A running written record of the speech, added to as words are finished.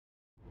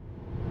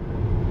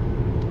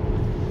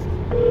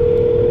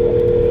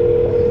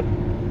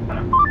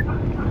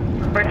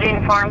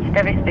Farms,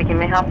 Debbie speaking.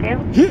 May I help you?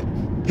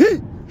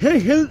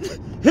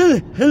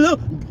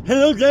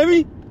 Hello,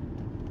 Debbie.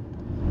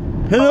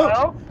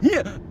 Hello?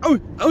 Yeah, I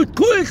was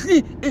calling to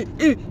see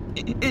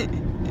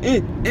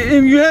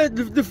if you had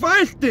the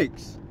fire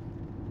sticks.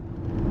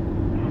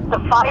 The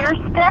fire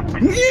stick?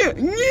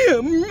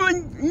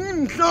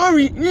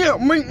 Sorry. Yeah,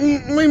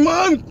 my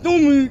mom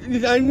told me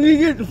that I need to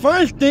get the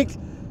fire sticks.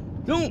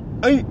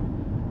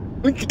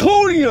 It's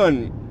coating on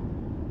it.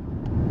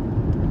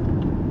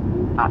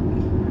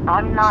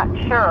 I'm not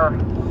sure.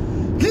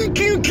 Can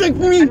you check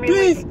for me,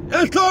 please?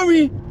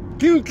 Sorry.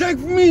 Can you check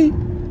for me?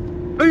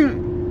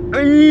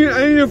 I need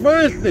a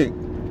fire stick.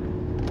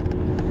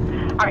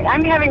 All right,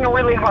 I'm having a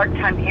really hard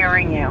time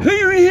hearing you. Can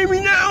you hear me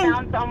now? It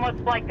sounds almost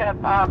like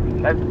I'm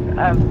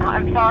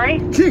sorry?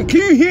 Can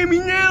you hear me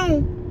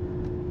now?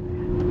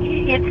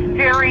 It's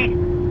very...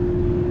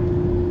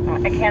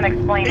 I can't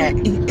explain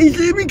it. Is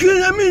it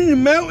because I'm in the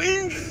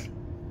mountains?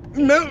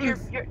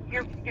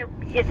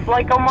 It's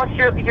like almost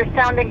you're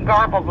sounding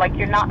garbled, like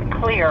you're not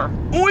clear.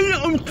 Oh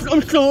yeah, I'm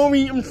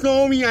sorry.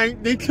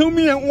 They tell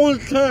me that all the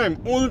time.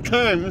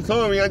 I'm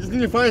sorry. I just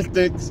need to find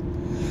sticks.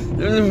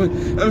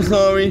 I'm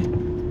sorry.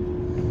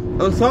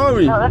 No,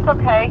 that's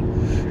okay.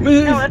 No,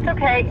 that's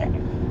okay.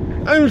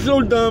 I'm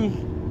so dumb.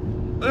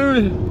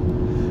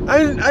 I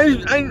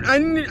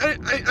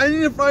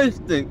need a fire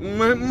stick.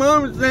 My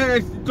mom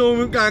said she told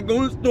me I gotta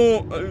go to the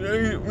store. I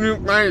need a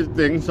fire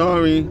stick.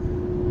 Sorry.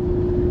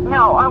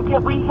 No, okay,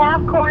 we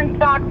have corn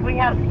stalks, we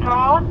have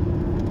straw.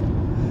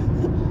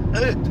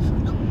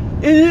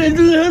 It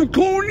doesn't have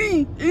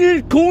Coney? It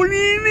has Coney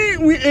in it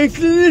with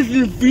Exodus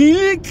and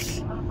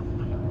Felix?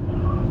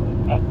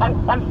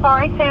 I'm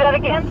sorry, say that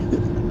again?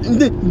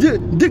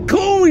 The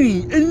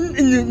Coney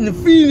and the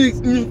Felix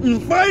and the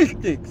fire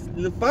sticks.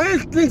 The fire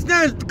sticks,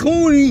 that's the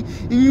Coney,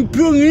 and you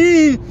plug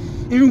it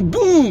in, and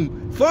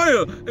boom,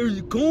 fire. There's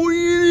a Coney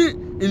in it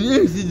and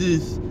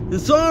Exodus. I'm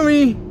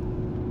sorry.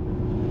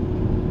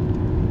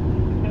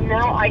 No,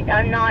 I'm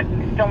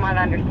still not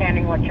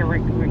understanding what you're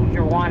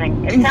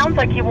wanting. It sounds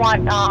like you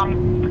want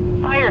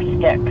fire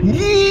sticks.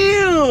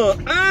 Yeah,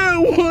 I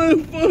want a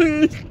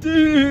fire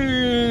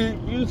stick.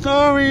 I'm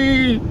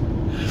sorry.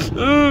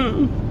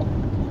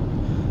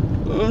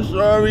 I'm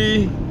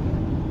sorry.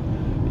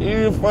 I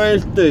need a fire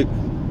stick.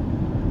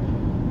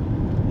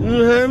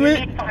 You have it?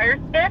 You need fire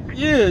sticks?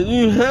 Yeah,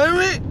 you have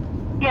it?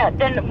 Yeah,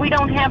 then we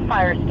don't have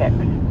fire sticks.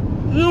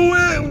 You know what?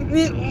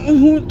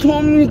 Who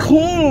told me to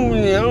call over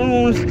there? I don't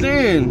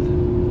understand.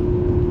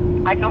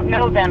 I don't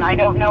know then. I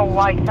don't know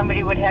why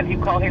somebody would have you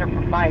call here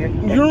for fire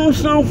sticks. You don't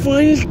sell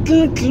fire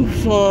sticks? I'm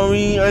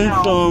sorry. I'm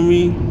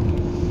sorry.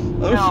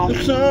 I'm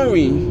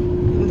sorry.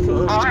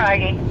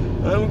 Alrighty.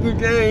 Have a good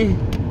day.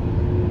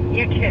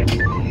 You too.